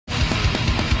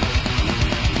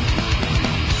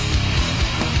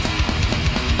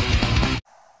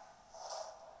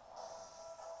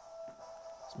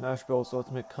Smash Bros.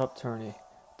 Ultimate Cup Tourney.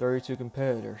 32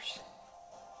 competitors.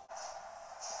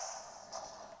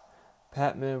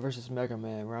 Pac-Man vs. Mega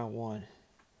Man, round 1.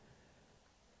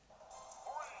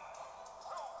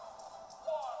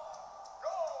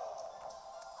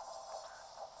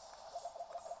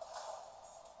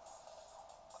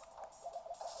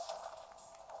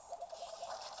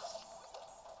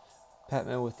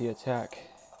 Pac-Man with the attack.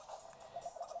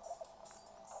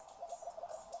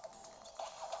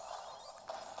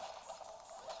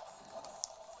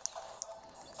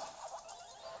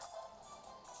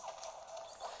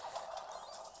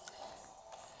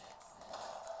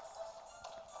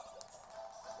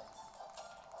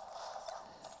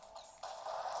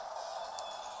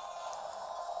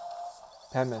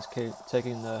 Pac-Man's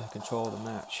taking the control of the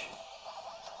match.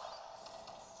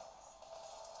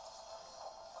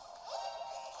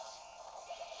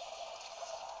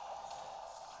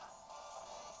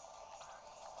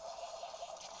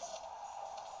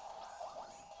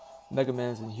 Mega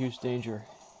Man's in huge danger.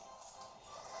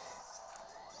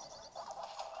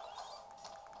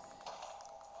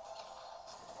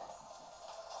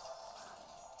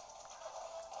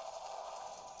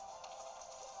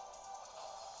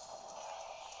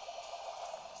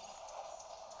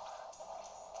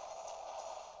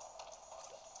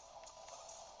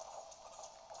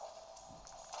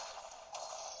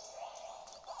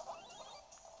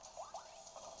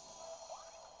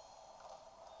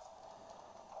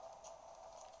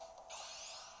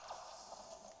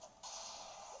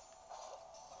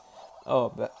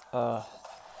 Oh, but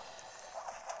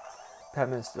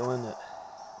Pac-Man's still in it.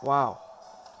 Wow.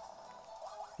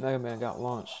 Mega Man got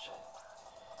launched.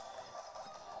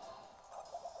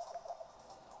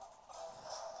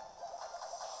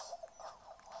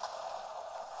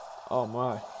 Oh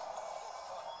my.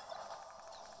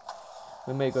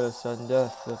 We may go to sudden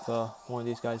death if one of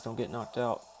these guys don't get knocked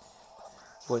out.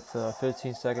 With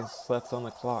 15 seconds left on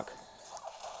the clock.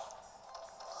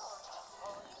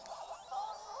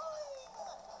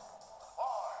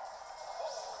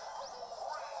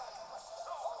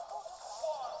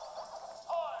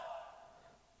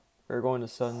 We're going to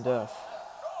sudden death.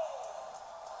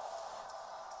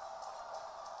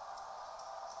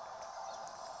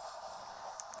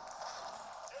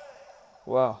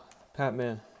 Wow,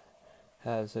 Pac-Man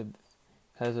has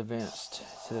advanced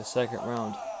to the second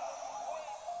round.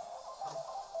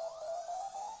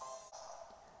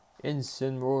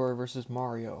 Roar versus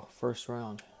Mario, first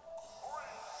round.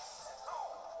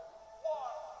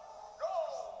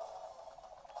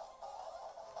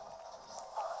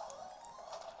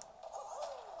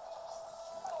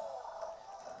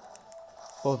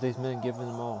 Both these men giving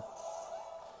them all.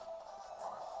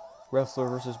 Wrestler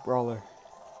versus Brawler.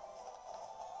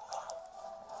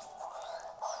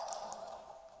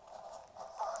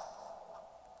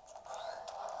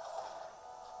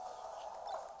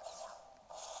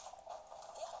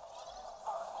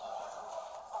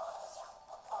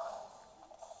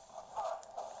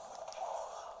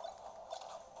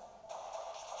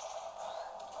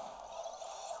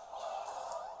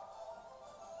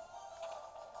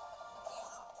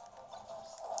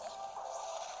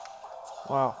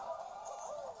 Wow.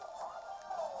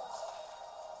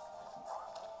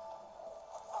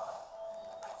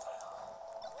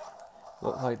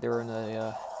 Looked like they were in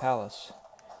a palace.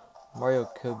 Mario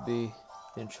could be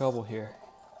in trouble here.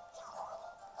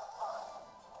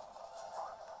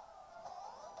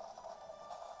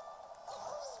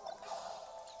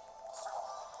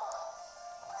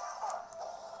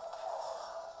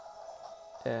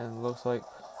 And looks like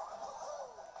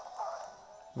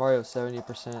Mario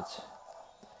 70%.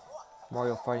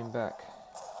 Mario fighting back.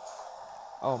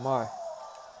 Oh my.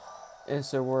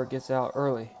 Instant War gets out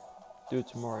early due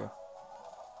to Mario.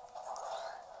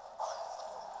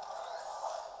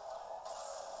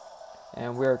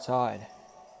 And we're tied.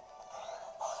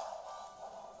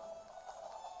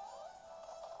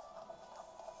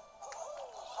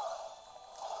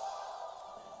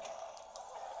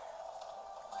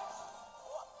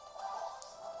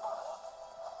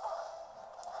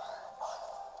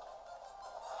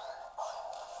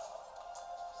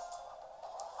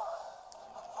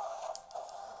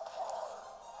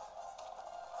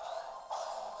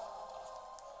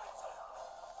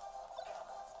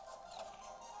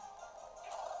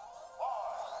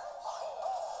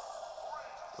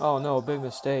 Oh no, big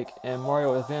mistake, and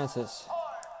Mario advances.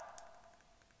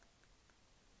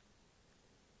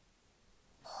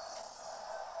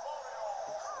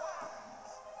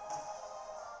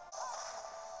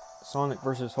 Sonic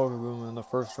versus Hulk Boom in the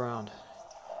first round.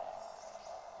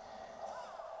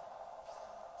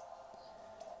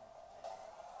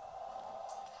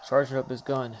 Charging up his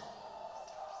gun.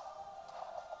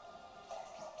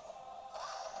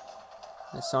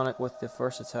 And Sonic with the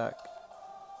first attack.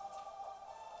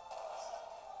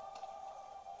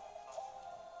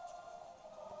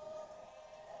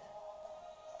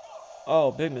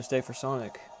 Oh, big mistake for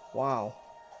Sonic. Wow.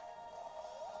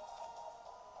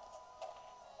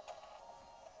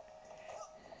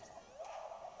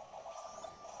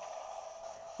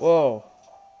 Whoa.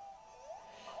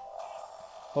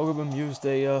 Hogan used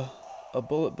a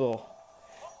bullet bill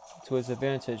to his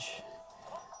advantage.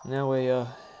 Now a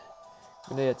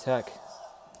grenade attack.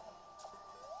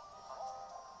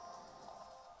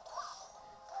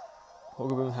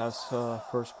 Hogan has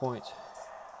first point.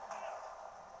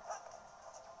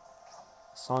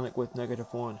 Sonic with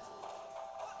 -1.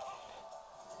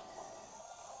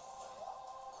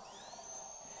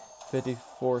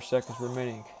 54 seconds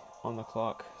remaining on the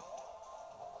clock.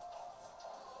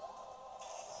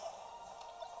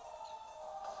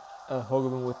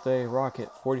 Hogan with a rocket,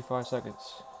 45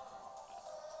 seconds.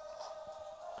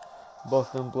 Both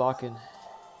of them blocking.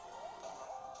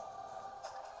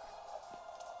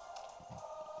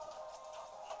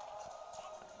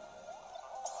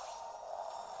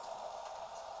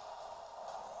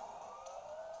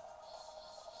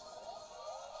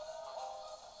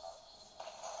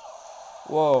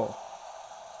 Whoa.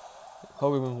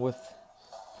 Hogan with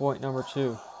point number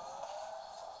 2.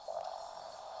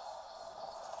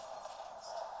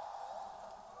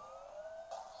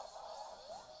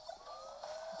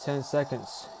 "10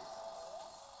 seconds.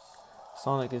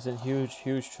 Sonic is in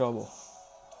huge trouble.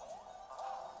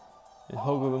 And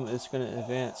Hogan is going to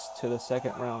advance to the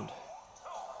second round.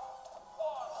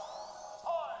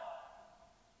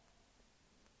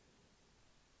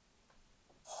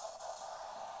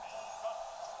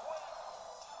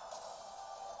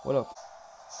 What up?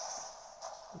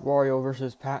 Wario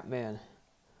versus Pac-Man.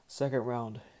 Second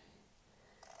round.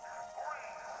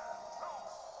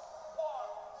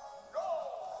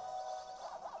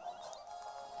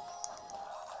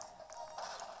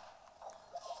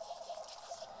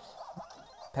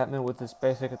 Pac-Man with his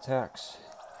basic attacks.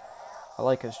 I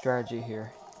like his strategy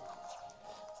here.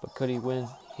 But could he win?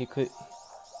 Could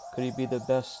he be the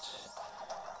best?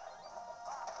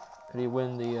 Could he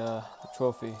win the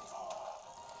trophy?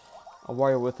 A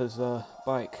Wario with his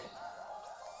bike.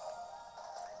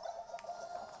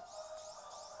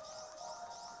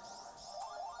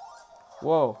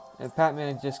 Whoa, and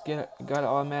Pac-Man just got an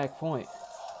automatic point.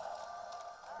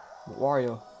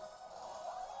 Wario.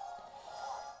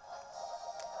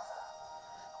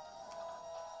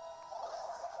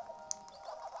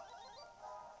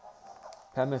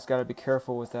 Pac-Man's got to be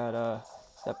careful with that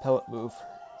pellet move.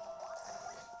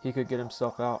 He could get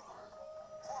himself out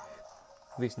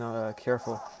if he's not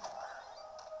careful.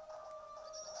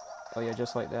 Oh yeah,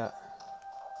 just like that.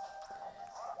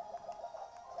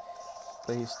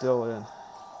 But he's still in.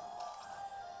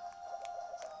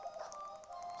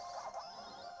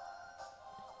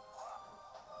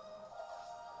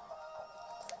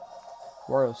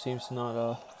 Wario seems to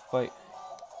not fight.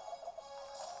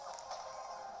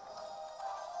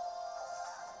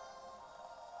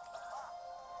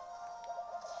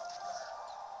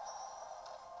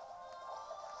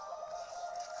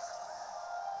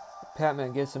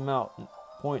 Pac-Man gets him out.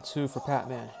 Point 2 for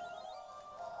Pac-Man.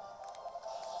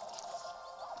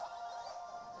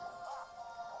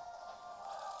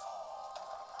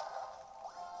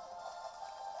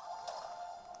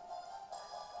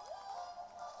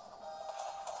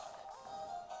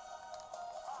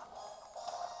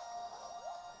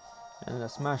 And a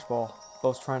smash ball.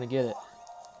 Both trying to get it.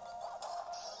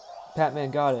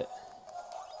 Pac-Man got it.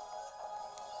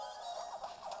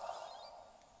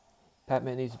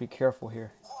 Pac-Man needs to be careful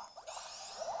here.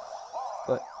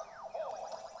 But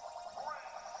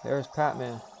there's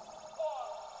Pac-Man.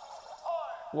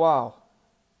 Wow.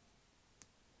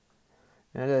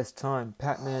 And at this time,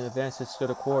 Pac-Man advances to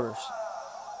the quarters.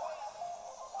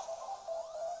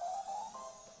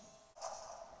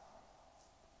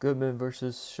 Goodman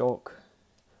versus Shulk.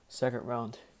 Second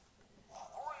round.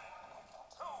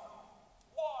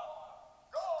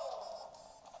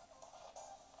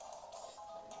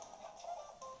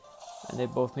 And they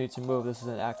both need to move. This is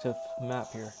an active map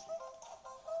here.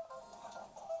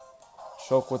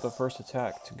 Shulk with the first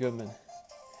attack to Goodman.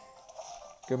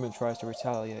 Goodman tries to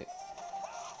retaliate.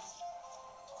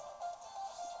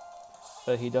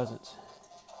 But he doesn't.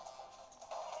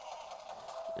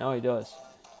 Now he does.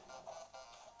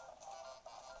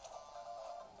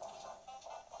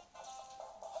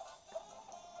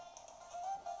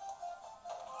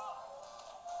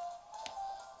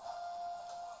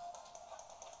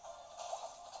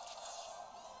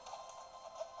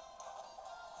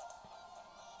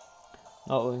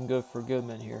 Not looking good for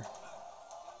Goodman here.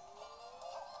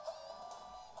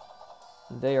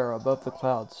 They are above the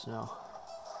clouds now.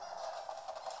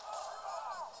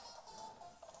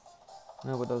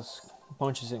 Now with those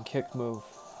punches and kick move.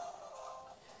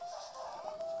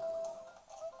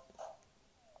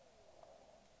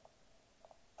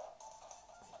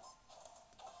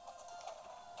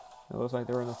 It looks like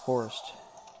they're in the forest.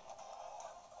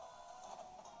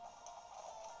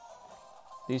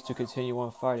 These two continue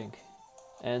on fighting.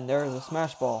 And there's a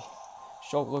smash ball.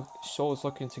 Schultz is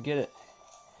looking to get it.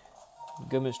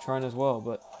 Goodman's trying as well,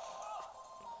 but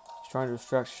he's trying to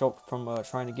distract Schultz from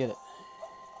trying to get it.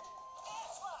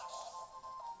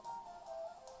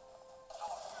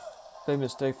 Big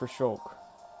mistake for Schultz.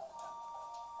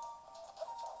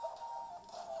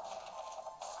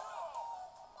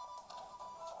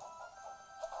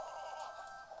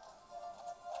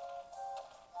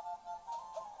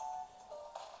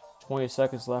 "20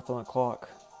 seconds left on the clock.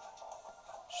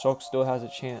 Schultz still has a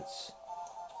chance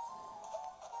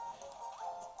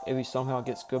if he somehow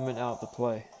gets Goodman out of the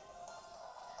play.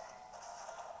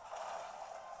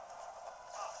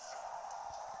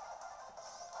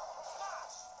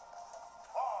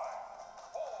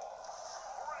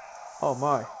 Oh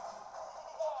my.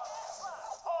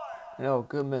 No,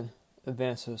 Goodman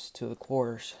advances to the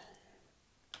quarters.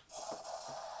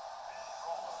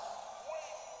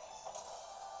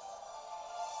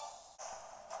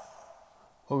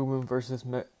 Hogan versus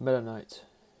Meta Knight.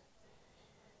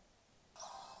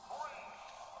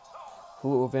 Who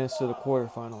will advance to the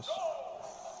quarterfinals?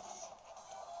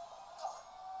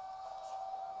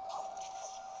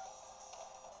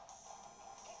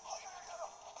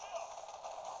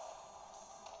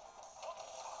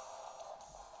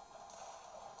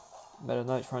 Meta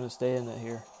Knight trying to stay in it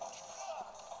here.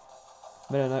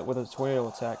 Meta Knight with a tornado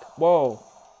attack. Whoa!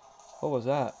 What was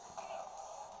that?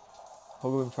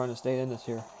 Hogan trying to stay in this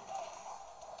here.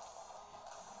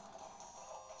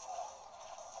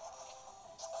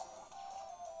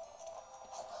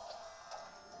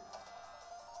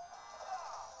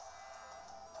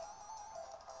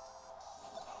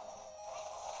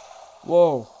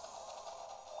 Whoa!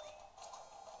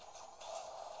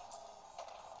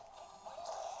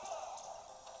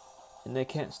 And they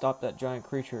can't stop that giant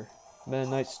creature. Meta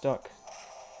Knight's stuck.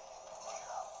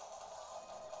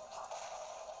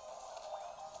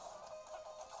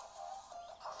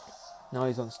 Now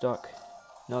he's unstuck.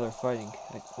 Now they're fighting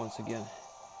once again.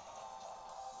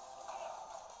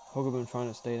 Hogan trying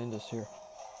to stay in this here.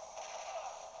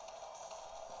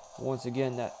 Once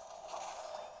again,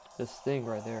 this thing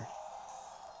right there.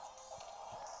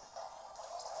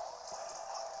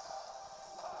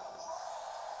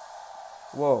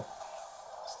 Whoa.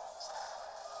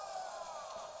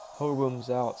 Hogan's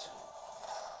out.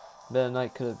 Meta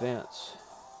Knight could advance.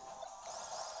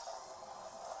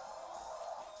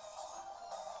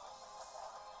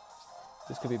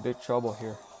 This could be big trouble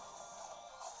here.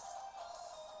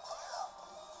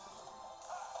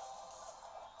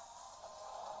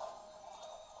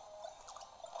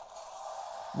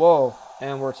 Whoa,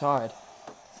 and we're tied.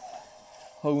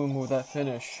 Hogan with that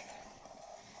finish.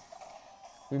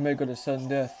 We may go to sudden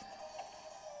death.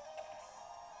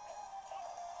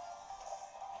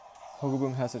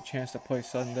 Hogan has a chance to play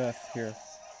sudden death here.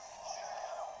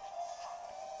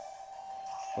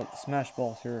 But smash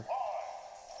balls here.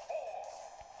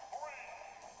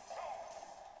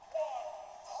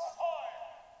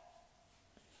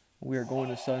 We are going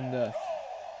to sudden death.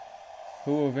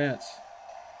 Who will advance?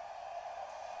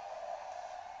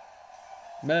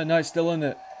 Meta Knight still in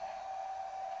it.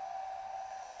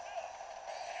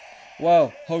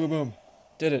 Wow, Hogaboom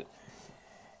did it.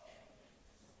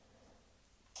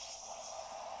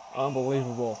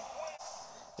 Unbelievable.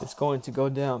 It's going to go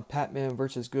down. Patman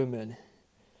versus Goodman.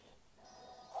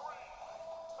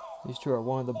 These two are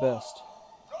one of the best.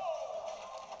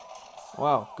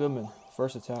 Wow, Goodman,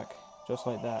 first attack, just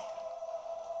like that.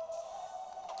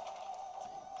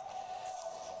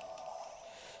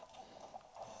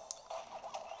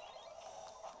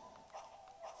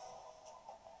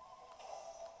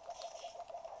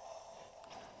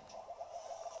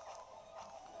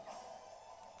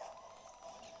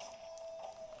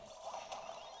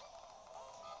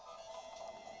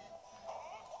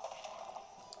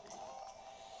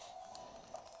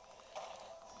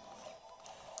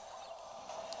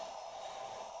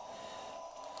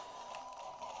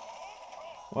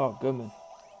 Wow, Goodman.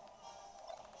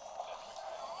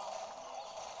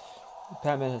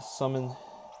 Patman has summoned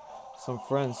some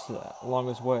friends along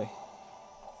his way.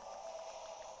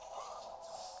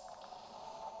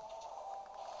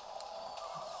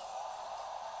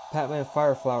 Patman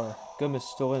Fireflower. Goodman's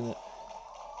still in it.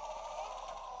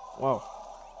 Wow.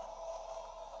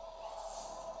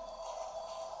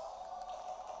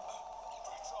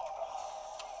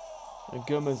 And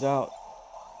Goodman's out.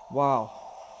 Wow.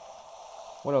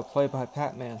 What a play by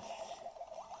Pac-Man.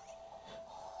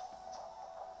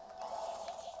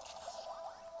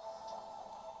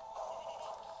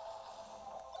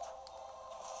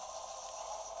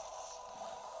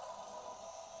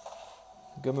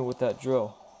 Goodman with that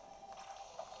drill.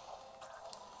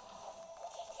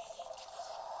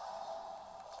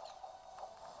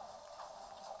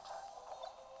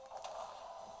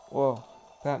 Whoa.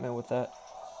 Pac-Man with that.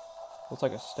 Looks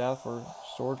like a staff or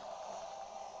sword.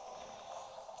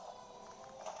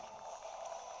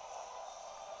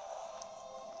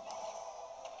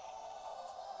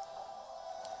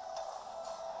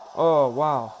 Oh,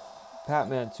 wow.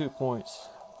 Pac-Man 2 points.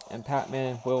 And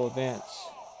Pac-Man will advance.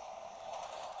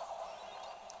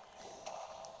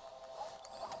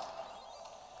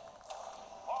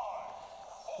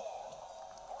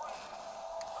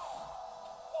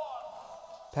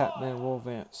 Pac-Man will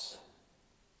advance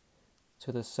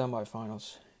to the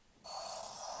semifinals.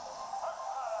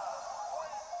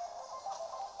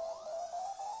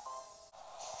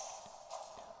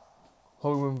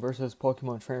 Hogan versus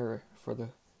Pokemon Trainer for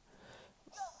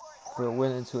a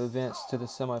win and to advance to the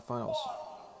semifinals.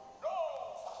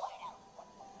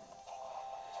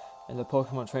 And the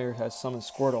Pokemon Trainer has summoned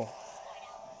Squirtle.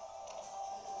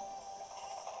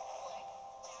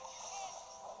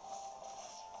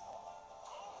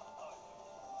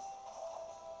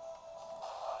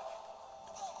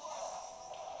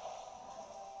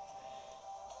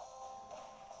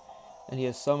 And he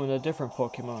has summoned a different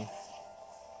Pokemon.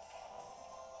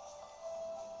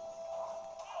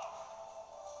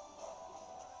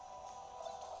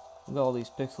 Look at all these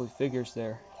pixely figures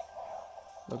there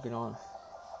looking on.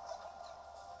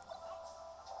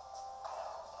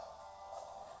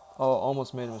 Oh,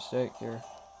 almost made a mistake here.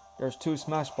 There's 2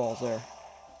 Smash Balls there.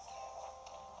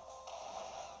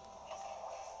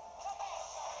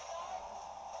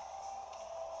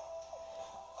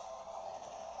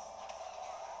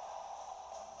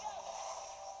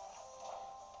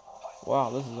 Wow,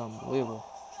 this is unbelievable.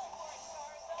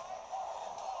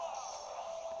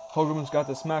 Hogan's got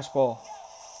the Smash Ball.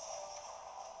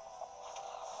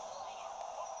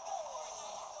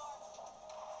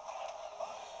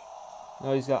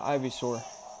 Now he's got Ivysaur.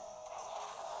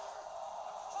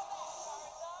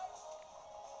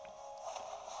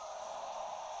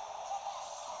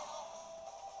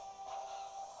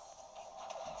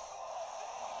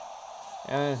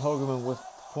 And Hogan with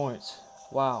points.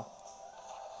 Wow.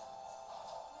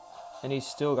 And he's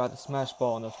still got the Smash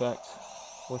Ball in effect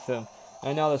with him.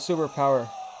 And now the superpower.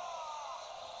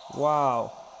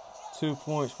 Wow. 2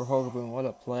 points for Hogan. What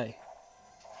a play.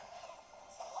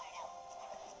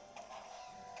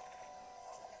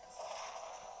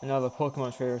 And now the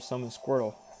Pokemon Trainer summons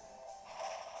Squirtle.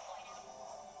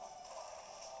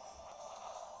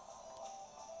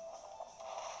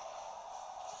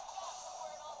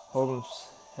 Hogan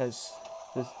has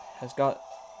got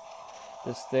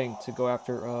this thing to go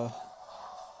after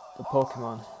the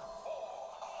Pokemon.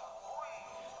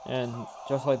 And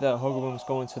just like that, Hogan's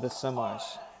going to the semis.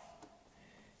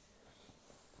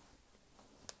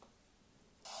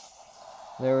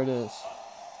 There it is.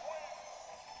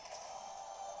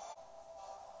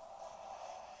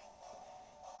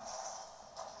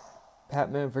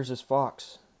 Pac-Man versus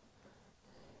Fox.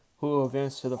 Who will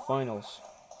advance to the finals?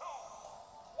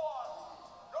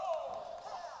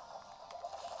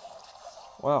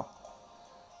 Wow.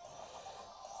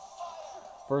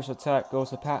 First attack goes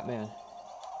to Pac-Man.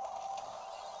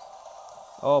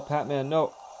 Oh, Pac-Man,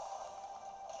 no.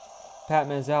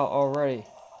 Pac-Man's out already.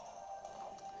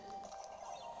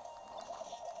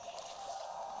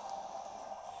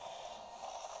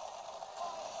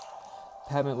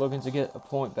 Pac-Man looking to get a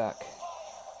point back.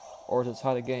 Or to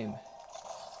tie the game.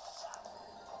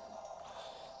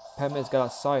 Pac-Man's got a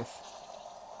scythe.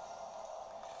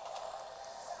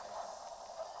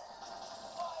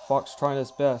 Fox trying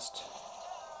his best.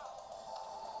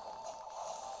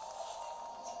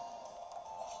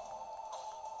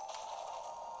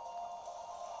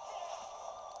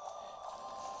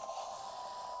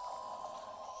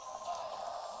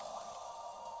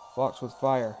 Fox with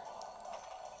fire.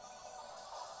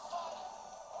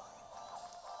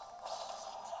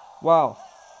 Wow.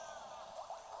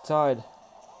 Tied.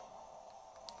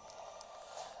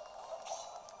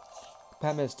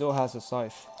 Pac-Man still has a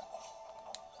scythe.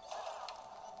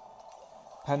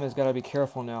 Pac-Man's got to be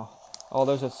careful now. Oh,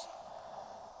 there's a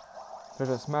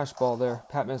Smash Ball there.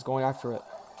 Pac-Man's going after it.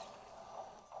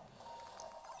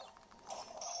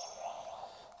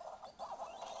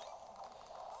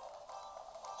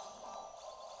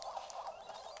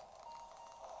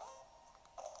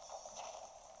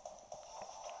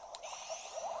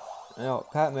 Now,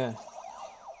 Pac-Man.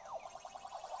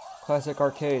 Classic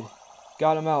arcade.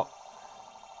 Got him out.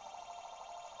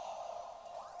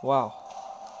 Wow.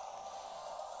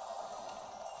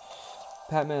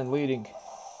 Pac-Man leading.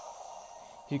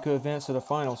 He could advance to the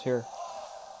finals here.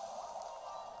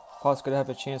 Fox could have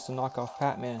a chance to knock off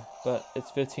Pac-Man, but it's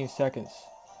 15 seconds.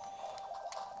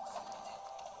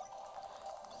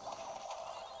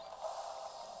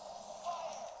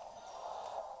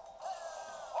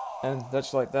 And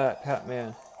just like that,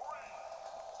 Pac-Man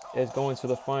is going to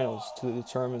the finals to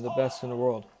determine the best in the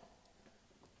world.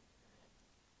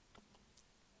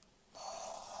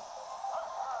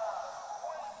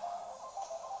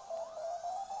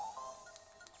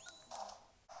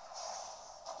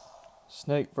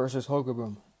 Snake versus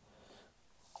Hogaboom.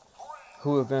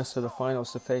 Who advanced to the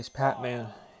finals to face Pac-Man?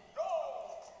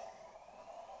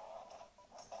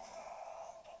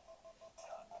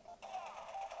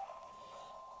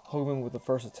 Hogaboom with the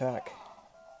first attack.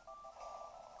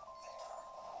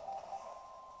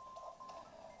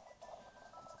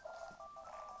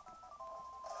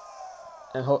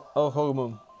 And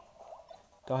Hogaboom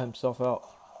got himself out,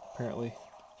 apparently.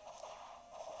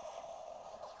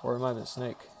 Or it might have been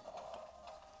Snake.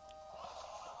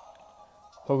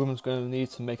 Hogaboom's going to need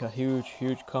to make a huge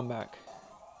comeback.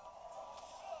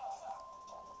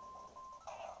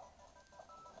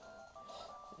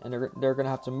 And they're going to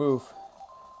have to move.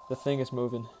 The thing is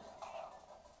moving.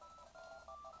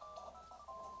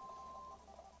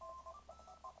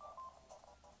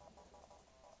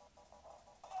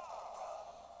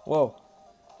 Whoa.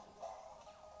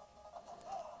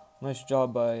 Nice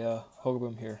job by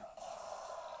Hogaboom here.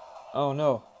 Oh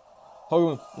no.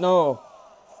 Hogaboom, no!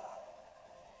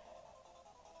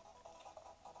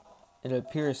 It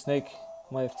appears Snake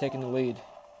might have taken the lead.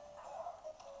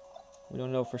 We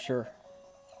don't know for sure.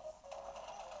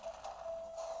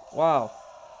 Wow.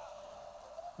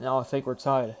 Now I think we're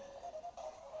tied.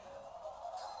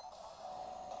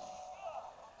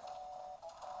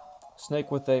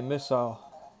 Snake with a missile.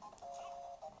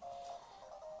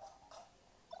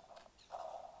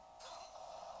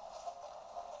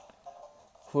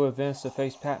 Who advanced to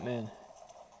face Pac-Man.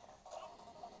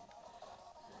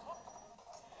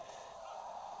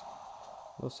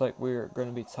 Looks like we're going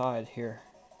to be tied here.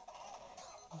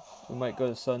 We might go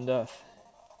to sudden death.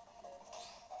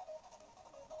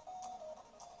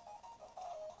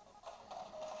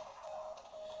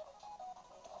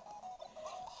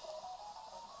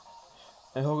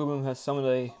 And Hogaboom has summoned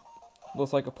a,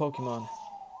 looks like a Pokemon.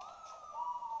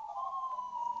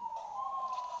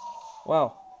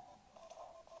 Wow.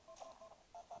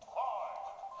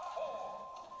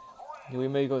 We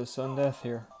may go to sudden death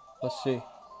here. Let's see.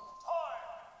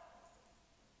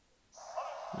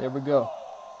 There we go.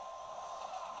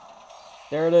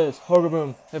 There it is.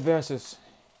 Hogaboom advances.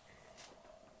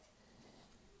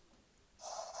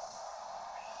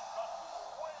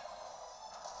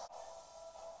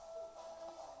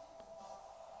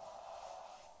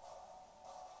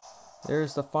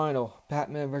 There's the final.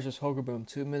 Pac-Man versus Hogaboom.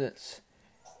 2 minutes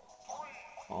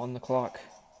on the clock.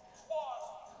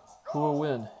 Who will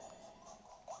win?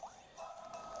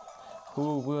 Who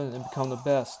will win and become the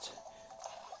best?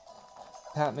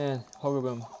 Pac-Man,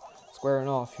 Hogaboom squaring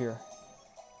off here.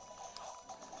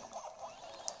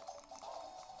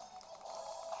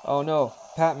 Oh no,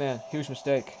 Pac-Man, huge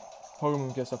mistake.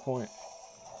 Hogaboom gets a point.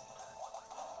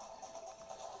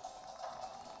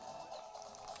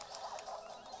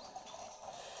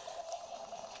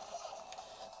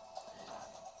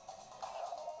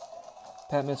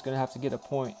 Pac-Man's going to have to get a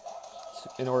point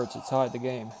in order to tie the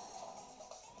game.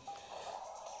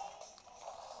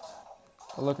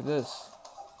 But look at this.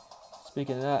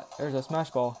 Speaking of that, there's a smash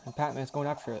ball, and Pac-Man's going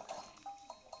after it.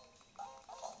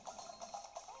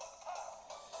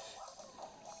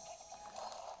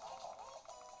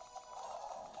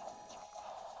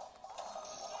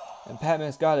 And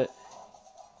Pac-Man's got it.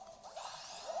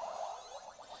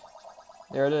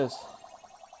 There it is.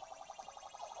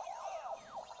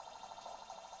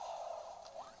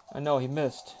 I know, he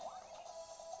missed.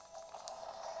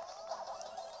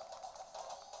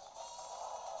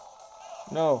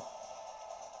 No.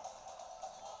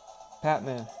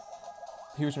 Pac-Man.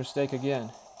 Huge mistake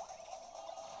again.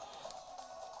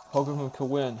 Hogaboom could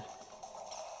win.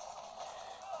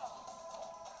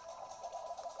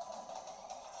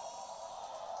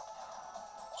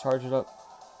 Charge it up.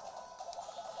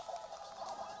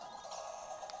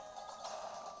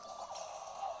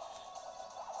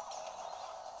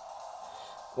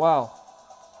 Wow.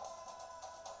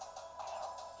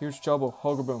 Huge trouble.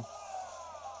 Hogaboom.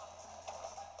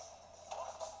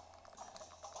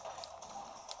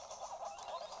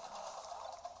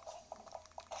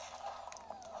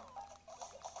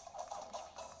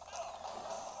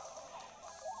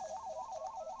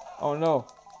 Oh no.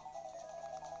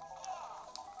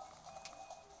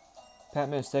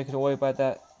 Pac-Man's taken away by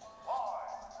that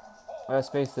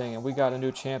space thing, and we got a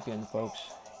new champion, folks.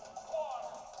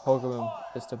 Pokemon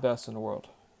is the best in the world.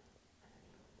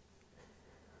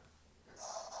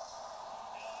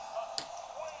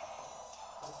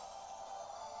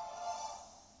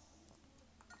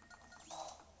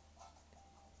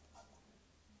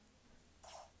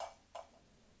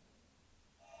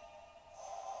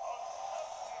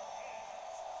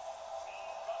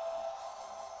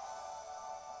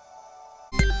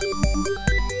 You.